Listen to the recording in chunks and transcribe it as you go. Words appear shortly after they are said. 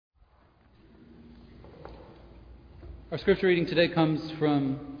Our scripture reading today comes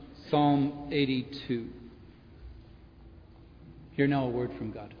from Psalm 82. Hear now a word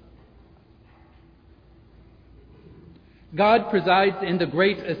from God. God presides in the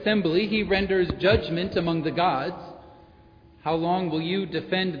great assembly. He renders judgment among the gods. How long will you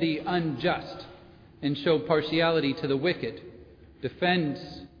defend the unjust and show partiality to the wicked? Defend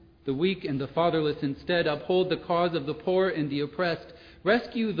the weak and the fatherless instead. Uphold the cause of the poor and the oppressed.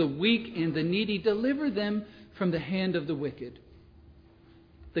 Rescue the weak and the needy. Deliver them from the hand of the wicked.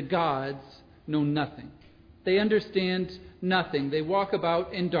 The gods know nothing. They understand nothing. They walk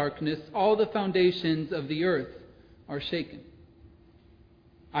about in darkness. All the foundations of the earth are shaken.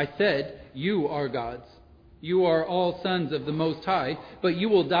 I said, you are gods. You are all sons of the Most High, but you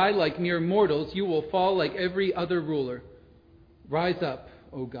will die like mere mortals. You will fall like every other ruler. Rise up,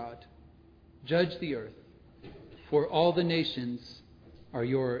 O God. Judge the earth, for all the nations are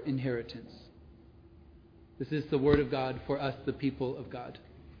your inheritance. This is the word of God for us, the people of God.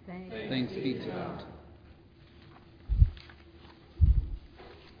 Thanks be to God.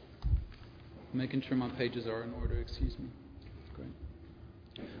 I'm making sure my pages are in order, excuse me. Great.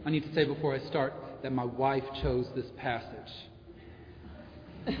 I need to say before I start that my wife chose this passage.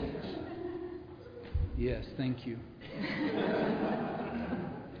 Yes, thank you.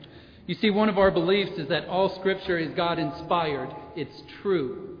 You see, one of our beliefs is that all Scripture is God-inspired. It's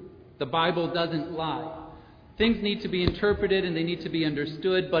true. The Bible doesn't lie. Things need to be interpreted and they need to be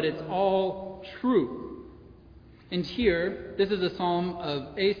understood, but it's all true. And here, this is a psalm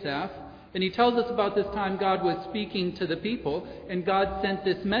of Asaph, and he tells us about this time God was speaking to the people, and God sent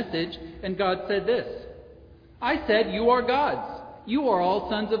this message, and God said this. I said, you are gods. You are all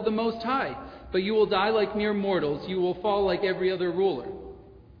sons of the Most High, but you will die like mere mortals. You will fall like every other ruler.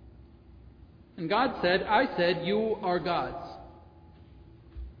 And God said, I said, you are gods.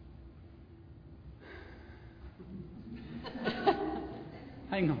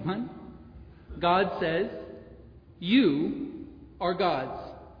 Hang on. God says, you are gods.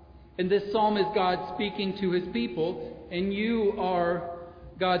 And this psalm is God speaking to his people, and you are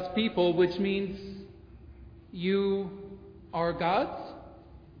God's people, which means you are gods?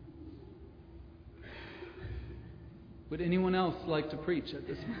 Would anyone else like to preach at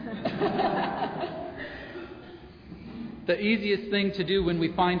this moment? The easiest thing to do when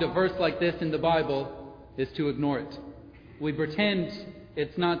we find a verse like this in the Bible is to ignore it. We pretend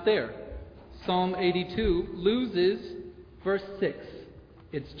it's not there. Psalm 82 loses verse 6.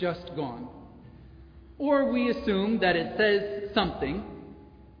 It's just gone. Or we assume that it says something,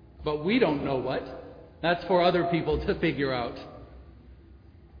 but we don't know what. That's for other people to figure out.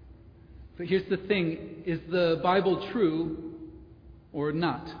 But here's the thing. Is the Bible true or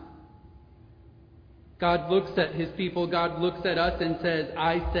not? God looks at his people. God looks at us and says,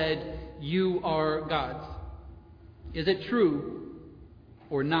 I said, you are gods. Is it true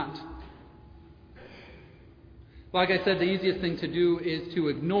or not? Like I said, the easiest thing to do is to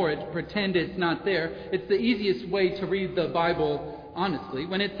ignore it, pretend it's not there. It's the easiest way to read the Bible honestly.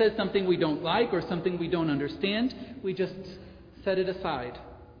 When it says something we don't like or something we don't understand, we just set it aside.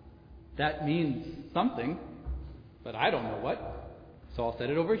 That means something, but I don't know what, so I'll set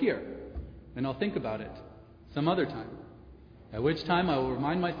it over here, and I'll think about it some other time, at which time I will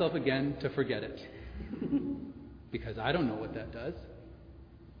remind myself again to forget it, because I don't know what that does.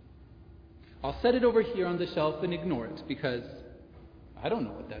 I'll set it over here on the shelf and ignore it, because I don't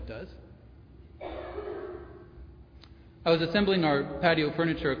know what that does. I was assembling our patio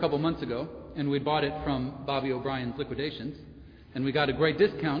furniture a couple months ago, and we bought it from Bobby O'Brien's Liquidations, and we got a great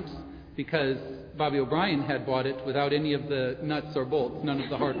discount because Bobby O'Brien had bought it without any of the nuts or bolts, none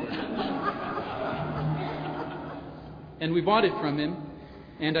of the hardware. And we bought it from him,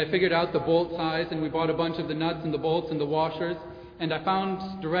 and I figured out the bolt size, and we bought a bunch of the nuts and the bolts and the washers, and I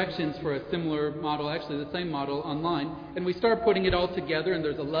found directions for a similar model, actually the same model, online, and we start putting it all together, and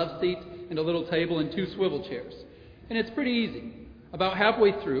there's a love seat and a little table and 2 swivel chairs. And it's pretty easy. About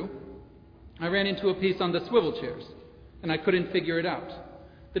halfway through, I ran into a piece on the swivel chairs, and I couldn't figure it out.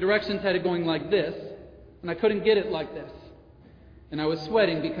 The directions had it going like this, and I couldn't get it like this. And I was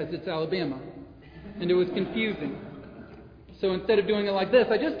sweating because it's Alabama, and it was confusing. So instead of doing it like this,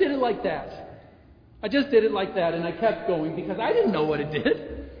 I just did it like that. I just did it like that, and I kept going because I didn't know what it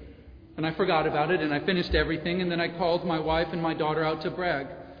did. And I forgot about it, and I finished everything, and then I called my wife and my daughter out to brag.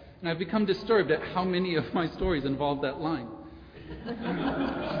 And I've become disturbed at how many of my stories involve that line.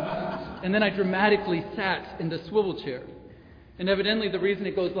 And then I dramatically sat in the swivel chair. And evidently the reason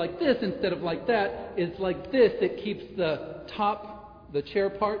it goes like this instead of like that is like this. It keeps the top, the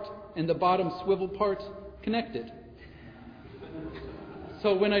chair part, and the bottom swivel part connected.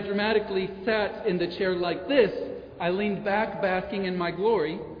 So when I dramatically sat in the chair like this, I leaned back, basking in my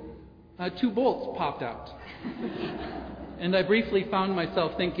glory. 2 bolts popped out. And I briefly found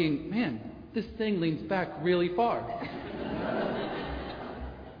myself thinking, man, this thing leans back really far.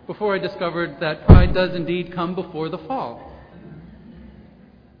 Before I discovered that pride does indeed come before the fall.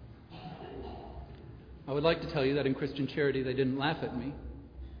 I would like to tell you that in Christian Charity they didn't laugh at me,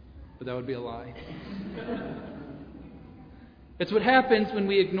 but that would be a lie. It's what happens when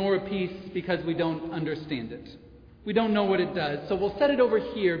we ignore a piece because we don't understand it. We don't know what it does, so we'll set it over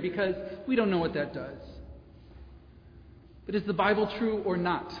here because we don't know what that does. But is the Bible true or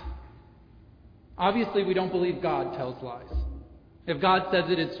not? Obviously, we don't believe God tells lies. If God says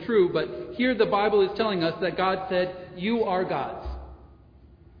it, it's true, but here the Bible is telling us that God said, you are gods.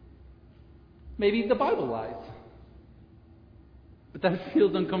 Maybe the Bible lies. But that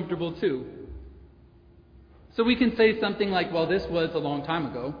feels uncomfortable too. So we can say something like, well, this was a long time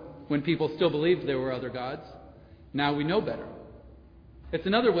ago, when people still believed there were other gods. Now we know better. It's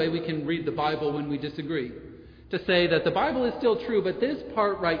another way we can read the Bible when we disagree. To say that the Bible is still true, but this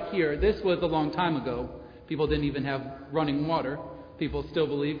part right here, this was a long time ago. People didn't even have running water. People still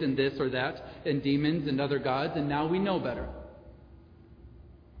believed in this or that, in demons and other gods, and now we know better.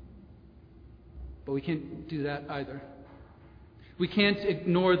 But we can't do that either. We can't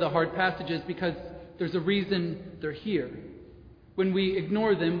ignore the hard passages because there's a reason they're here. When we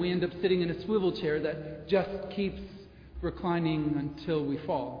ignore them, we end up sitting in a swivel chair that just keeps reclining until we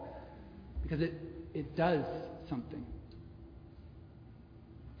fall. Because it does something.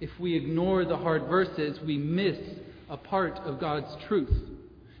 If we ignore the hard verses, we miss a part of God's truth.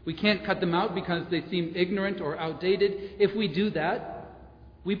 We can't cut them out because they seem ignorant or outdated. If we do that,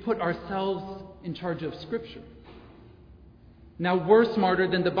 we put ourselves in charge of Scripture. Now we're smarter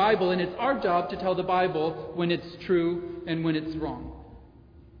than the Bible, and it's our job to tell the Bible when it's true and when it's wrong.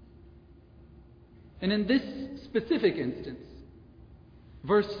 And in this specific instance,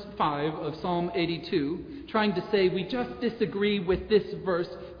 verse 5 of Psalm 82, trying to say we just disagree with this verse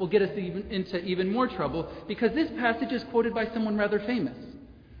will get us into even more trouble, because this passage is quoted by someone rather famous,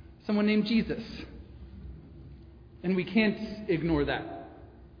 someone named Jesus. And we can't ignore that.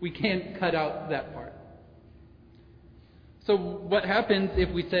 We can't cut out that part. So what happens if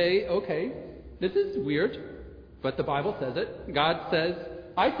we say, okay, this is weird, but the Bible says it. God says,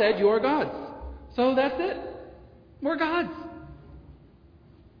 I said you are gods. So that's it. We're gods.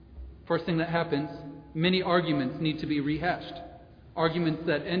 First thing that happens, many arguments need to be rehashed. Arguments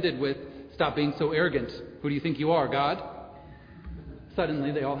that ended with, stop being so arrogant. Who do you think you are, God?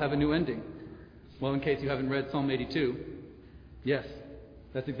 Suddenly they all have a new ending. Well, in case you haven't read Psalm 82, yes,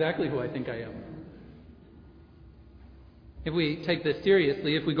 that's exactly who I think I am. If we take this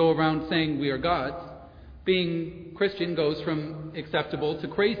seriously, if we go around saying we are gods, being Christian goes from acceptable to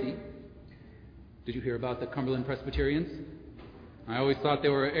crazy. Did you hear about the Cumberland Presbyterians? I always thought they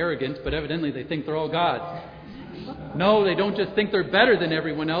were arrogant, but evidently they think they're all gods. No, they don't just think they're better than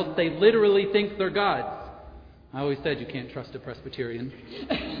everyone else. They literally think they're gods. I always said you can't trust a Presbyterian.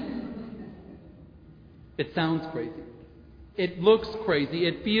 It sounds crazy. It looks crazy.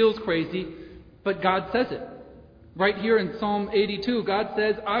 It feels crazy. But God says it. Right here in Psalm 82, God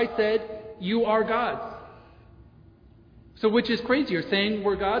says, I said, you are gods. So which is crazier, saying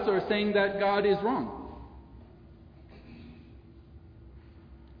we're gods or saying that God is wrong?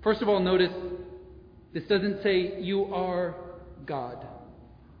 First of all, notice this doesn't say you are God.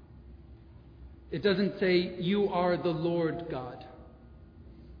 It doesn't say you are the Lord God.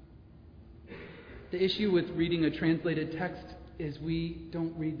 The issue with reading a translated text is we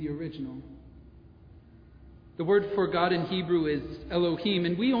don't read the original. The word for God in Hebrew is Elohim,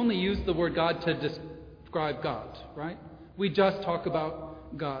 and we only use the word God to describe God, right? We just talk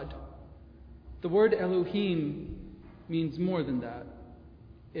about God. The word Elohim means more than that.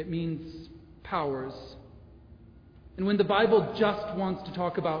 It means powers. And when the Bible just wants to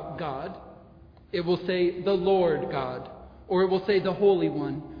talk about God, it will say the Lord God, or it will say the Holy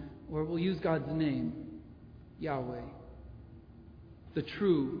One, or it will use God's name, Yahweh. The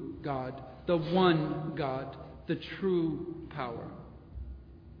true God, the one God, the true power.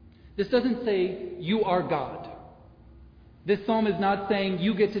 This doesn't say you are God. This psalm is not saying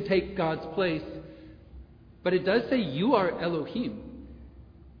you get to take God's place, but it does say you are Elohim,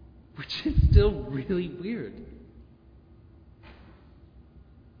 which is still really weird.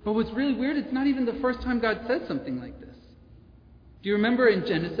 But what's really weird, it's not even the first time God said something like this. Do you remember in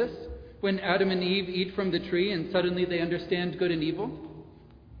Genesis when Adam and Eve eat from the tree and suddenly they understand good and evil?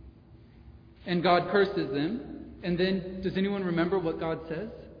 And God curses them. And then, does anyone remember what God says?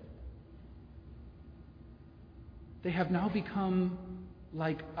 They have now become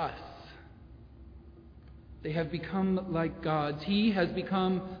like us. They have become like gods. He has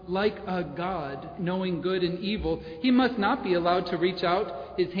become like a god, knowing good and evil. He must not be allowed to reach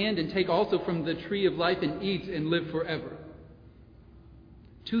out his hand and take also from the tree of life and eat and live forever.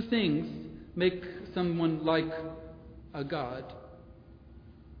 Two things make someone like a god.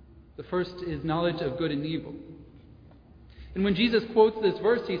 The first is knowledge of good and evil. And when Jesus quotes this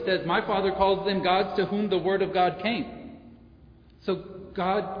verse, he says, "My Father calls them gods to whom the word of God came." So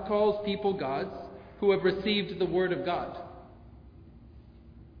God calls people gods who have received the word of God.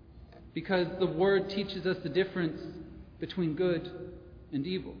 Because the word teaches us the difference between good and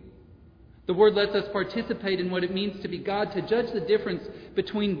evil. The word lets us participate in what it means to be God, to judge the difference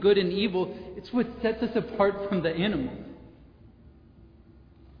between good and evil. It's what sets us apart from the animal.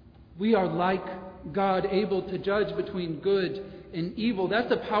 We are like God, able to judge between good and evil. That's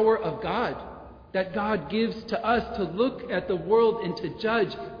the power of God, that God gives to us to look at the world and to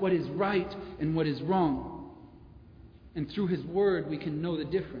judge what is right and what is wrong. And through His Word, we can know the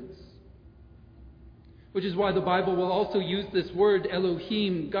difference. Which is why the Bible will also use this word,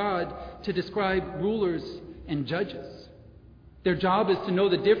 Elohim, God, to describe rulers and judges. Their job is to know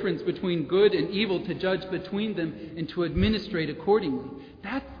the difference between good and evil, to judge between them, and to administrate accordingly.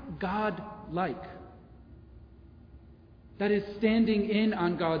 That's God-like. That is standing in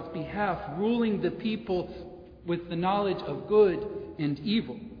on God's behalf, ruling the people with the knowledge of good and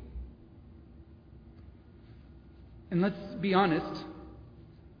evil. And let's be honest,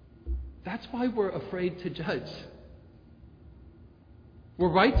 that's why we're afraid to judge. We're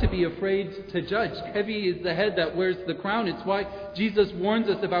right to be afraid to judge. Heavy is the head that wears the crown. It's why Jesus warns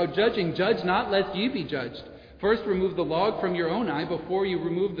us about judging. Judge not, lest ye be judged. First, remove the log from your own eye before you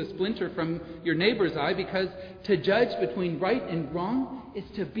remove the splinter from your neighbor's eye, because to judge between right and wrong is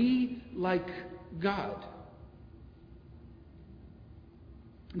to be like God.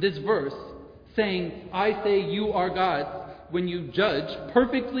 This verse, saying, "I say you are gods when you judge,"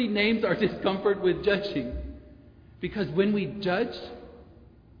 perfectly names our discomfort with judging. Because when we judge,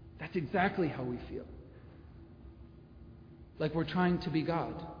 that's exactly how we feel. Like we're trying to be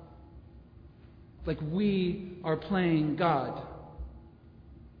God. Like we are playing God.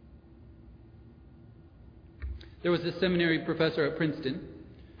 There was a seminary professor at Princeton.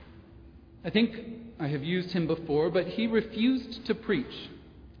 I think I have used him before, but he refused to preach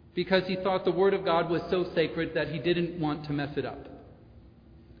because he thought the Word of God was so sacred that he didn't want to mess it up.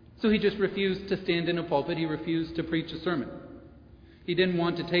 So he just refused to stand in a pulpit. He refused to preach a sermon. He didn't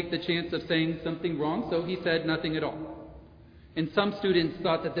want to take the chance of saying something wrong, so he said nothing at all. And some students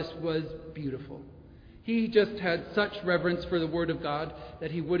thought that this was beautiful. He just had such reverence for the Word of God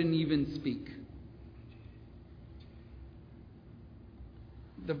that he wouldn't even speak.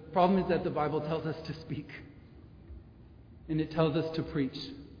 The problem is that the Bible tells us to speak. And it tells us to preach.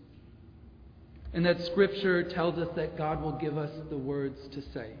 And that Scripture tells us that God will give us the words to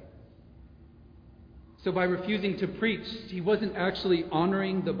say. So by refusing to preach, he wasn't actually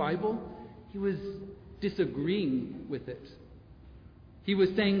honoring the Bible. He was disagreeing with it. He was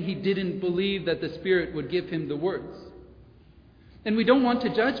saying he didn't believe that the Spirit would give him the words. And we don't want to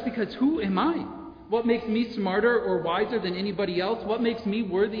judge because who am I? What makes me smarter or wiser than anybody else? What makes me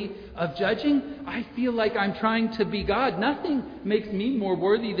worthy of judging? I feel like I'm trying to be God. Nothing makes me more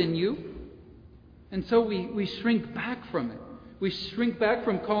worthy than you. And so we shrink back from it. We shrink back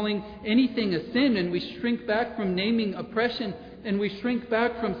from calling anything a sin, and we shrink back from naming oppression, and we shrink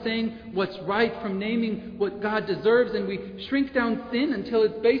back from saying what's right, from naming what God deserves, and we shrink down sin until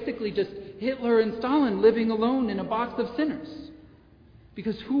it's basically just Hitler and Stalin living alone in a box of sinners.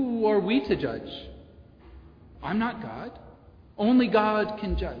 Because who are we to judge? I'm not God. Only God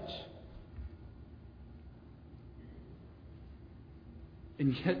can judge.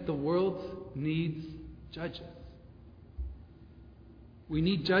 And yet the world needs judges. We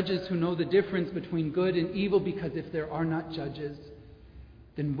need judges who know the difference between good and evil, because if there are not judges,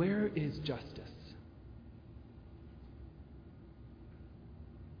 then where is justice?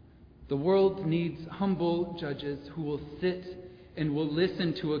 The world needs humble judges who will sit and will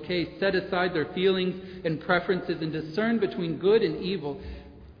listen to a case, set aside their feelings and preferences, and discern between good and evil.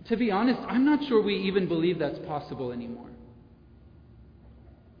 To be honest, I'm not sure we even believe that's possible anymore.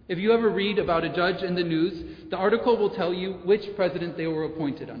 If you ever read about a judge in the news, the article will tell you which president they were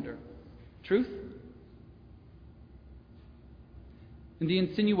appointed under. Truth? And the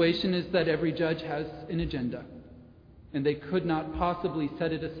insinuation is that every judge has an agenda, and they could not possibly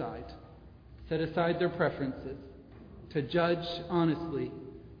set aside their preferences, to judge honestly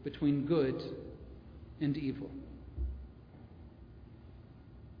between good and evil.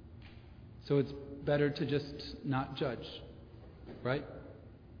 So it's better to just not judge, right?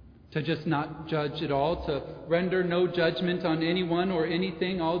 To just not judge at all, to render no judgment on anyone or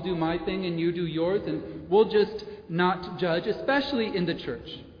anything. I'll do my thing and you do yours, and we'll just not judge, especially in the church,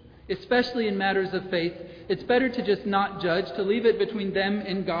 especially in matters of faith. It's better to just not judge, to leave it between them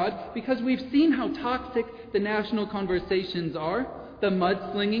and God, because we've seen how toxic the national conversations are, the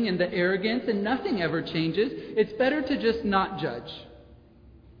mudslinging and the arrogance, and nothing ever changes. It's better to just not judge,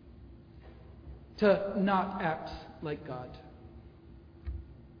 to not act like God.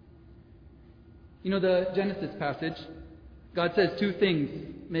 You know, the Genesis passage, God says two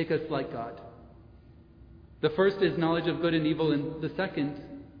things make us like God. The first is knowledge of good and evil, and the second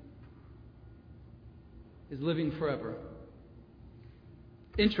is living forever.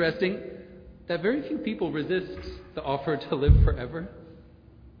 Interesting that very few people resist the offer to live forever.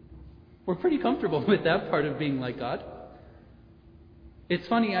 We're pretty comfortable with that part of being like God. It's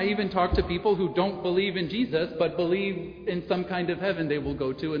funny, I even talk to people who don't believe in Jesus, but believe in some kind of heaven they will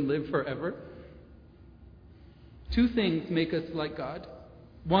go to and live forever. Two things make us like God.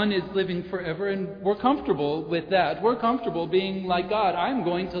 One is living forever, and we're comfortable with that. We're comfortable being like God. I'm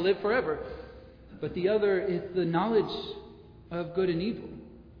going to live forever. But the other is the knowledge of good and evil.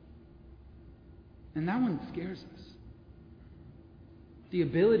 And that one scares us. The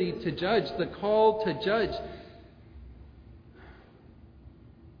ability to judge, the call to judge.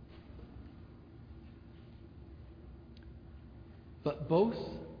 But both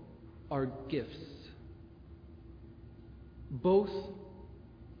are gifts. Both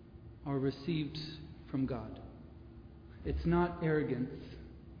are received from God. It's not arrogance.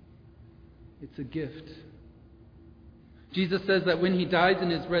 It's a gift. Jesus says that when He dies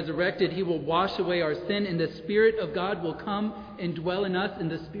and is resurrected, He will wash away our sin, and the Spirit of God will come and dwell in us. And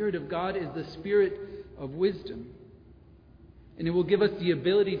the Spirit of God is the Spirit of wisdom. And it will give us the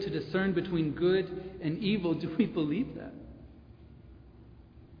ability to discern between good and evil. Do we believe that?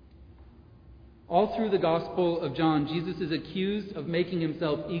 All through the Gospel of John, Jesus is accused of making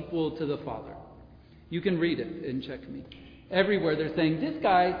Himself equal to the Father. You can read it and check me. Everywhere they're saying, this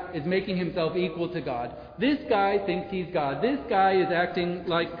guy is making himself equal to God. This guy thinks he's God. This guy is acting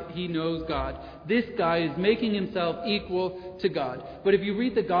like he knows God. This guy is making himself equal to God. But if you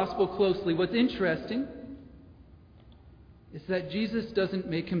read the Gospel closely, what's interesting is that Jesus doesn't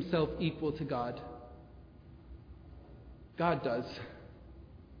make Himself equal to God. God does.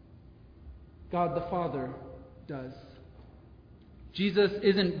 God the Father does. Jesus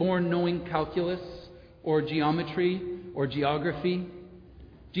isn't born knowing calculus or geometry or geography.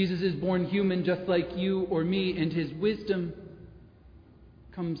 Jesus is born human just like you or me, and His wisdom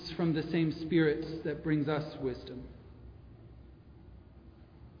comes from the same Spirit that brings us wisdom.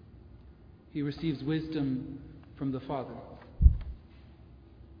 He receives wisdom from the Father.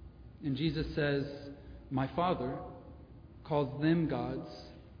 And Jesus says, my Father calls them gods,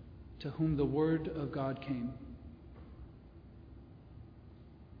 to whom the Word of God came.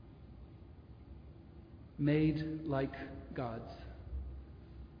 Made like gods.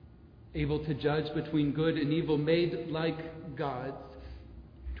 Able to judge between good and evil. Made like gods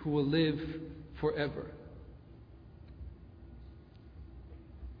who will live forever.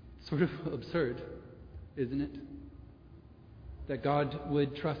 Sort of absurd, isn't it? That God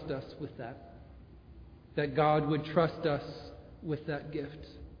would trust us with that. That God would trust us with that gift.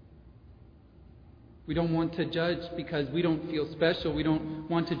 We don't want to judge because we don't feel special. We don't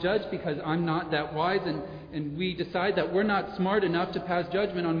want to judge because I'm not that wise, and we decide that we're not smart enough to pass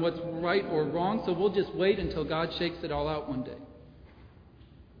judgment on what's right or wrong, so we'll just wait until God shakes it all out one day.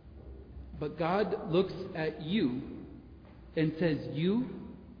 But God looks at you and says, you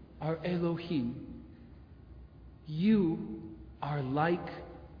are Elohim. You are like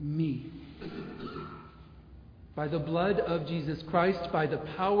me. By the blood of Jesus Christ, by the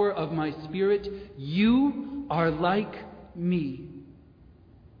power of my Spirit, you are like me,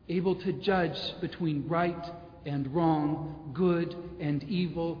 able to judge between right and wrong, good and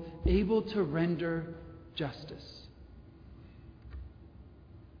evil, able to render justice.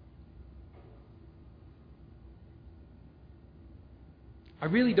 I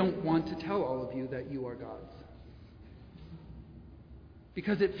really don't want to tell all of you that you are gods,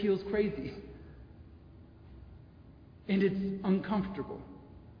 because it feels crazy. And it's uncomfortable.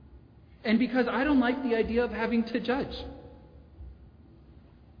 And because I don't like the idea of having to judge.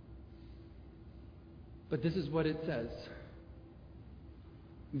 But this is what it says.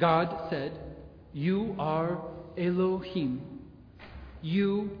 God said, you are Elohim.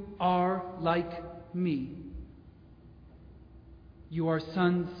 You are like me. You are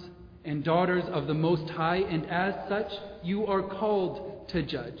sons and daughters of the Most High, and as such, you are called to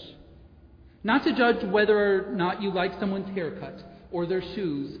judge. Not to judge whether or not you like someone's haircut, or their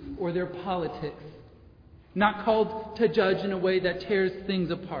shoes or their politics. Not called to judge in a way that tears things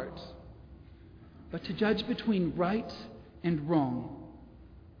apart, but to judge between right and wrong.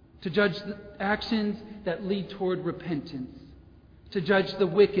 To judge the actions that lead toward repentance. To judge the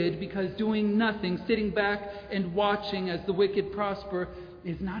wicked because doing nothing, sitting back and watching as the wicked prosper,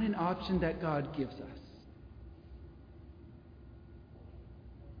 is not an option that God gives us.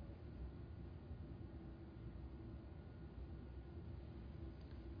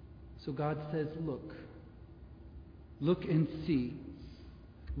 So God says, look. Look and see.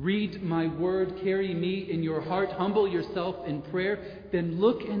 Read my word, carry me in your heart, humble yourself in prayer, then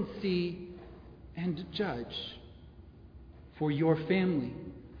look and see and judge. For your family,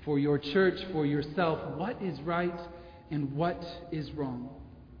 for your church, for yourself, what is right and what is wrong.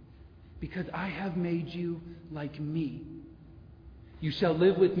 Because I have made you like me. You shall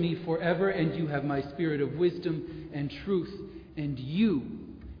live with me forever, and you have my spirit of wisdom and truth, and you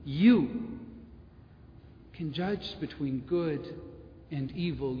can judge between good and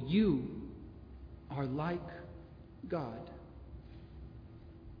evil. You are like God.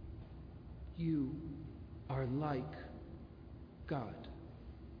 You are like God.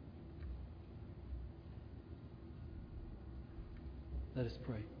 Let us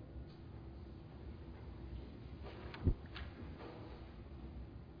pray.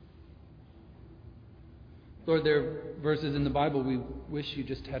 Lord, there are verses in the Bible we wish you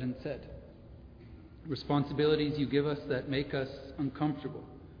just hadn't said. Responsibilities you give us that make us uncomfortable.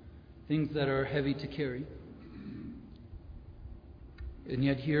 Things that are heavy to carry. And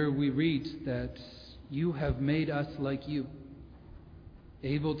yet here we read that you have made us like you.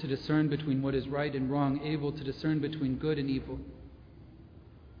 Able to discern between what is right and wrong. Able to discern between good and evil.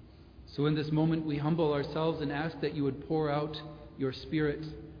 So in this moment we humble ourselves and ask that you would pour out your Spirit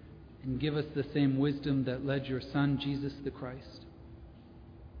and give us the same wisdom that led your Son, Jesus the Christ.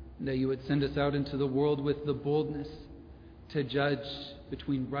 And that you would send us out into the world with the boldness to judge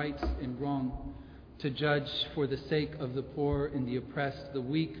between right and wrong, to judge for the sake of the poor and the oppressed, the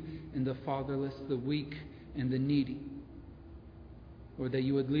weak and the fatherless, the weak and the needy. Or that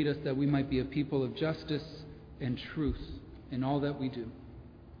you would lead us that we might be a people of justice and truth in all that we do.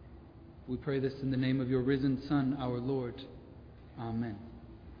 We pray this in the name of your risen Son, our Lord. Amen.